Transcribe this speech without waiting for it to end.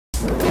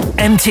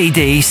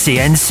MTD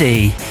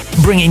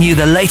CNC, bringing you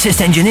the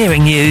latest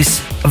engineering news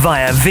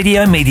via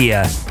video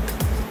media.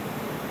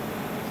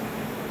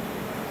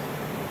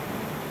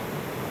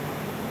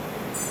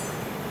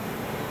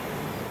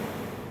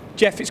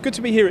 Jeff, it's good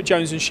to be here at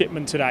Jones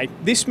Shipman today.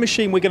 This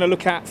machine we're going to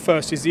look at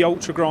first is the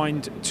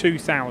Ultragrind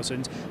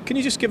 2000. Can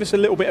you just give us a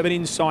little bit of an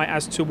insight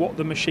as to what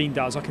the machine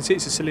does? I can see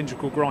it's a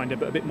cylindrical grinder,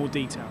 but a bit more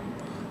detail.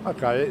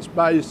 Okay, it's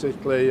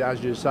basically,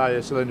 as you say,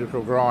 a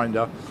cylindrical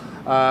grinder.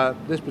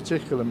 This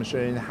particular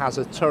machine has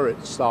a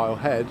turret style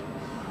head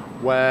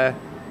where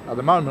at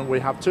the moment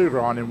we have 2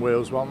 grinding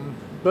wheels on,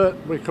 but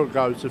we could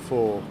go to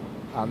 4,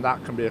 and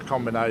that can be a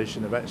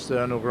combination of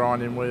external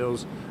grinding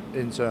wheels,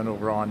 internal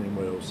grinding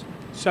wheels.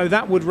 So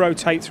that would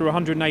rotate through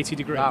 180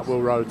 degrees? That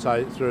will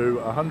rotate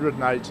through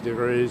 180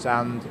 degrees,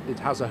 and it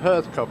has a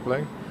Hertz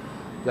coupling,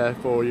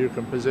 therefore you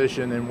can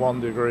position in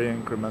 1 degree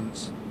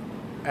increments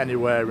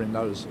anywhere in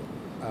those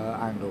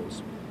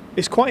angles.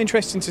 It's quite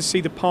interesting to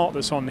see the part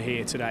that's on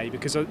here today,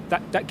 because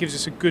that gives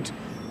us a good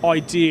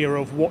idea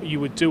of what you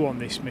would do on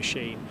this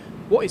machine.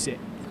 What is it?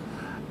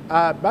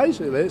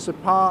 Basically it's a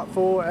part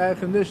for air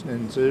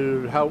conditioning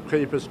to help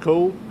keep us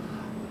cool.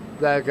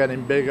 They're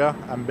getting bigger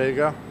and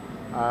bigger.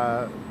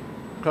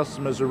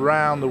 Customers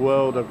around the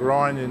world are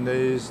grinding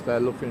these. They're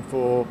looking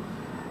for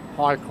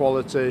high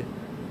quality,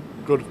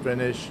 good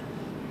finish,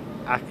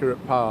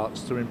 accurate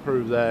parts to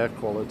improve their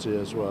quality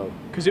as well.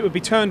 Because it would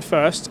be turned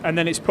first and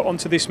then it's put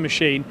onto this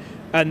machine,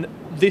 and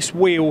this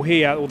wheel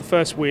here, or the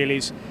first wheel,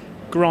 is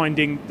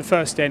grinding the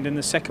first end and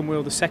the second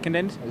wheel the second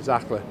end?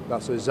 Exactly,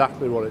 that's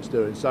exactly what it's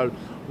doing. So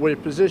we're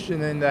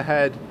positioning the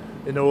head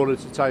in order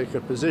to take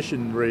a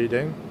position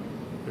reading,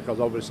 because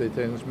obviously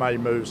things may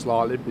move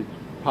slightly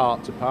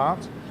part to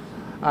part.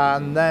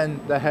 And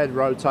then the head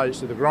rotates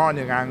to the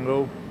grinding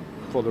angle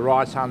for the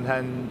right hand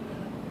end,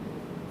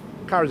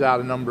 carries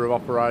out a number of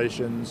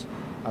operations,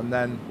 and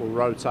then will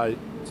rotate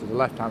to the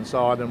left hand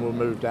side and we'll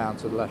move down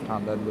to the left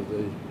hand end of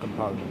the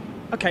component.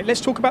 Okay,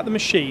 let's talk about the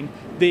machine,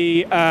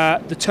 the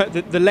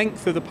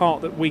length of the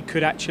part that we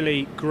could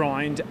actually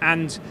grind,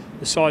 and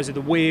the size of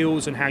the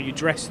wheels and how you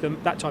dress them,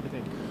 that type of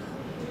thing.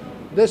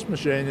 This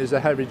machine is a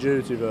heavy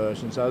duty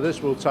version, so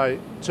this will take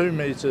 2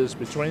 meters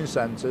between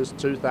centres,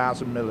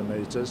 2,000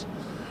 millimeters.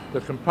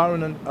 The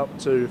component up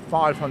to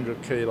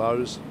 500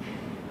 kilos,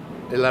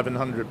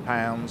 1,100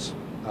 pounds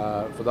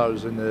for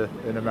those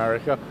in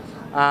America,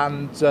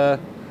 and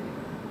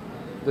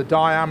the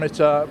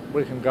diameter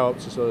we can go up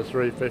to sort of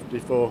 350,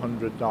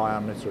 400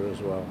 diameter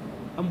as well.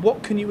 And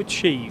what can you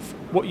achieve?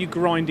 What are you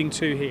grinding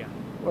to here?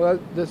 Well,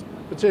 this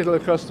particular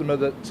customer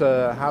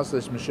that has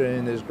this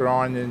machine is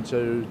grinding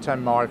to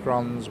 10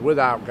 microns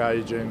without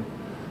gauging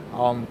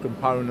on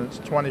components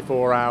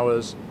 24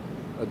 hours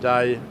a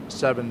day,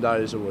 7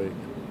 days a week.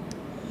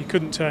 You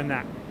couldn't turn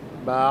that?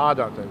 I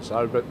don't think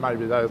so, but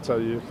maybe they'll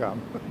tell you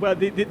can. Well,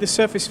 the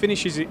surface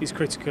finish is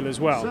critical as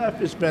well.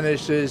 Surface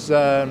finish is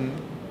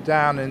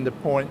down in the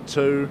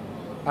 0.2,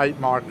 8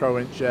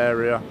 micro-inch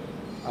area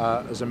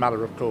as a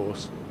matter of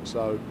course.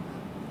 So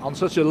on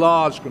such a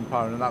large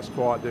component, that's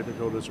quite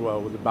difficult as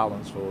well with the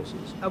balance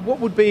forces. What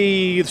would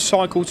be the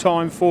cycle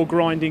time for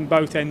grinding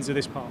both ends of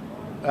this part?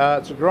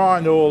 To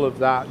grind all of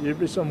that, you'd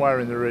be somewhere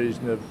in the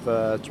region of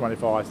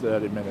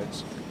 25-30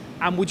 minutes.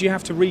 And would you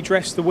have to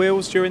redress the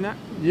wheels during that?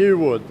 You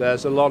would.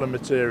 There's a lot of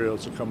material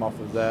to come off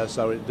of there,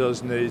 so it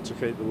does need to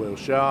keep the wheel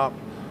sharp.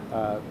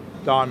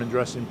 Diamond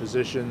dressing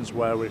positions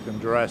where we can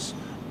dress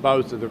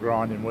both of the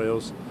grinding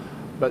wheels,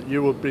 but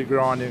you would be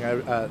grinding,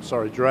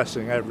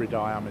 dressing every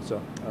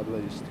diameter at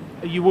least.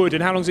 You would,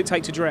 and how long does it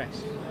take to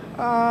dress?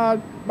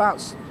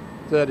 About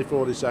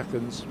 30-40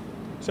 seconds.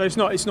 So it's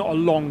not a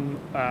long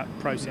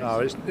process? No,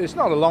 it's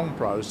not a long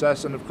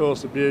process, and of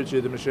course the beauty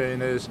of the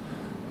machine is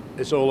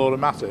it's all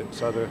automatic,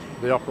 so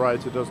the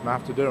operator doesn't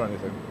have to do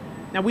anything.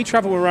 Now we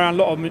travel around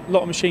a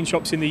lot of machine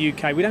shops in the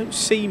UK. We don't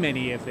see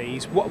many of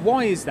these.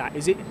 Why is that?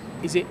 Is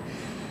it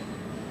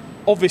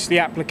obviously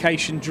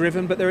application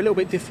driven, but they're a little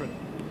bit different?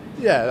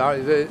 Yeah,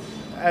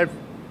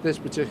 this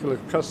particular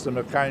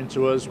customer came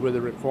to us with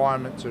a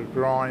requirement to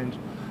grind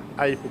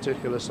a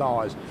particular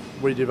size.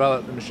 We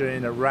developed the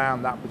machine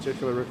around that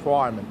particular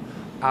requirement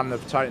and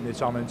have taken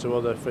it on into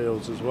other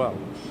fields as well.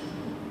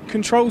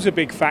 Control's a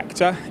big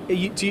factor. Are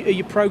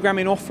you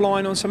programming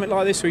offline on something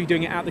like this, or are you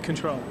doing it at the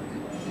control?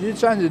 You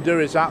tend to do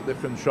it at the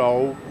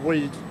control.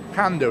 We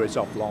can do it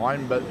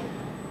offline, but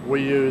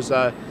we use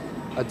a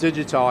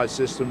digitised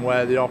system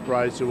where the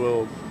operator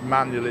will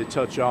manually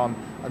touch on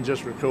and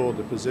just record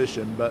the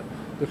position. But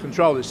the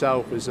control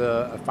itself is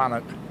a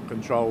FANUC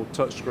control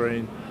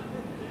touchscreen,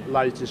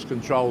 latest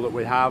control that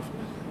we have.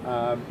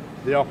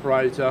 The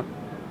operator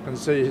can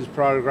see his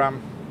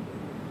program,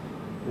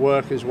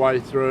 work his way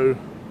through,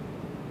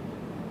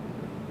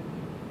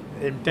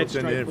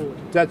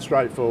 dead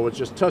straightforward.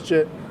 Just touch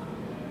it,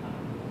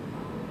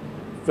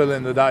 fill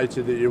in the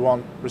data that you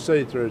want,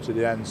 proceed through to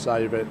the end,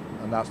 save it,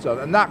 and that's done.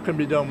 And that can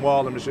be done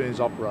while the machine's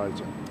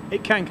operating.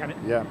 It can it?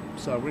 Yeah,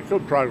 so we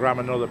could program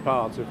another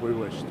part if we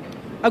wished.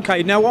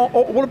 Okay, now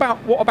what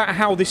about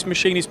how this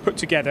machine is put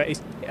together?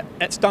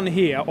 It's done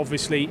here,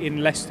 obviously,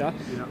 in Leicester,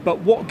 but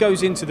what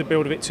goes into the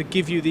build of it to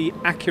give you the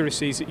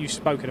accuracies that you've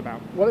spoken about?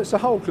 Well, it's the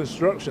whole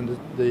construction,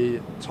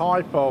 the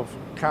type of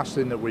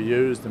casting that we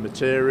use, the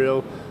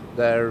material,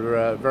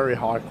 they're very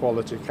high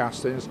quality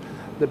castings.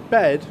 The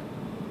bed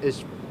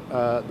is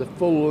the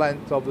full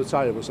length of the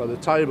table, so the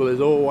table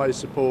is always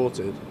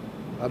supported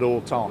at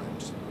all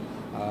times.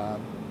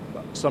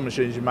 Some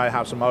machines you may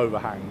have some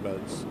overhang,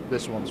 but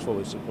this one's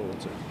fully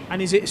supported.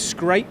 And is it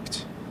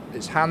scraped?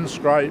 It's hand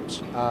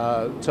scraped,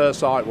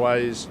 tercite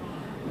ways,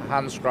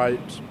 hand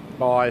scraped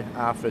by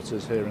our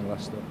fitters here in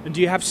Leicester. And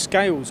do you have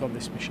scales on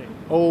this machine?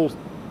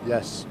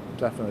 Yes,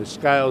 definitely.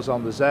 Scales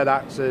on the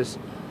Z-axis,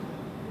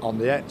 on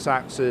the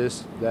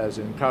X-axis, there's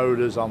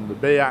encoders on the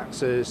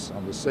B-axis,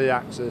 on the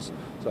C-axis.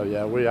 So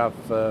yeah, we have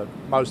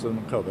most of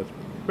them covered.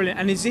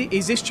 Brilliant. And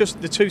is this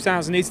just the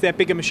 2000? Is there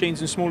bigger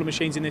machines and smaller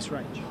machines in this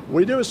range?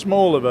 We do a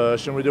smaller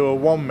version. We do a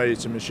 1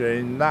 metre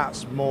machine.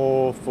 That's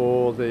more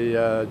for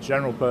the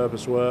general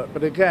purpose work.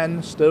 But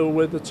again, still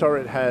with the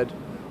turret head,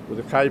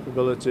 with the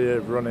capability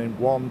of running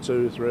 1,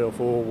 2, 3 or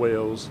 4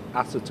 wheels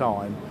at a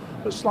time,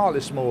 but slightly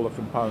smaller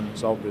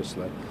components,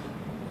 obviously.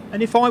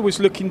 And if I was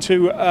looking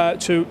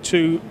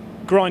to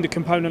grind a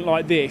component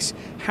like this,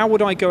 how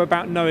would I go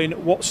about knowing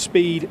what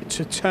speed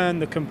to turn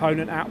the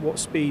component at, what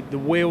speed the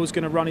wheel is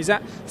going to run? Is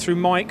that through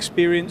my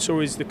experience,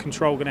 or is the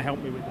control going to help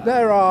me with that?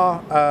 There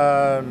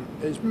are,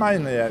 it's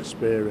mainly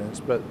experience,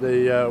 but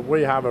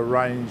we have a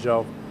range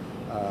of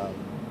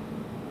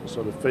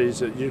sort of feeds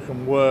that you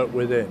can work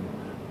within.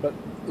 But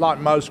like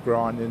most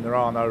grinding, there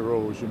are no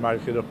rules. You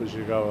make it up as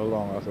you go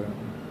along, I think.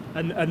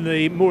 And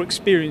the more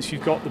experience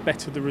you've got, the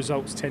better the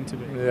results tend to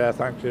be. Yeah,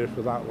 thank you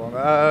for that one.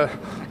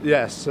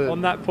 Yes. On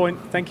that point,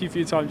 thank you for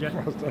your time, Jeff.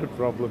 No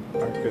problem.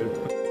 Thank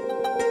you.